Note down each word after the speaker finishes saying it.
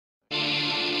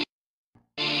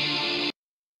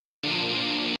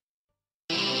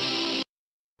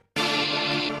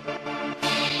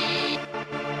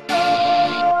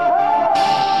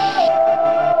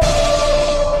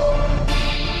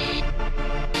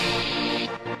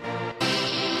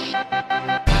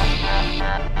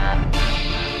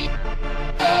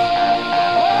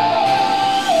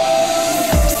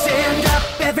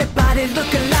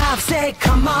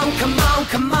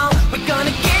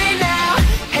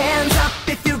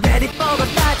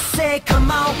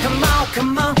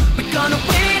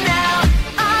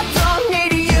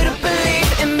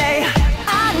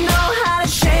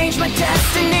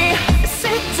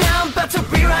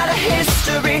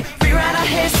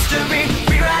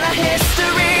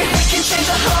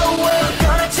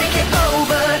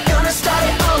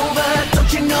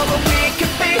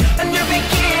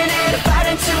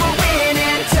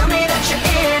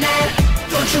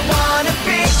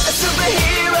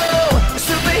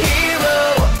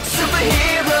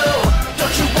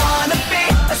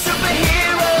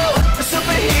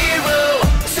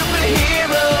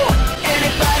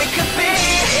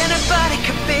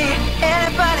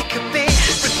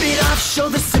Show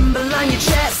the symbol on your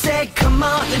chest, say come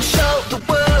on and show the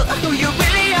world who you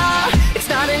really are. It's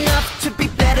not enough to be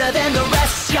better than the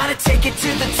rest, you gotta take it to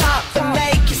the top and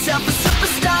make yourself a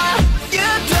superstar. You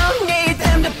don't need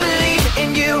them to believe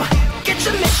in you. Get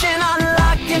your mission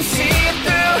unlocked and see it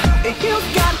through. You've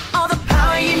got all the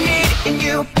power you need in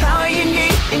you, power you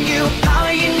need in you,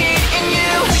 power you need in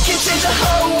you. We can change the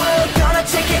whole world.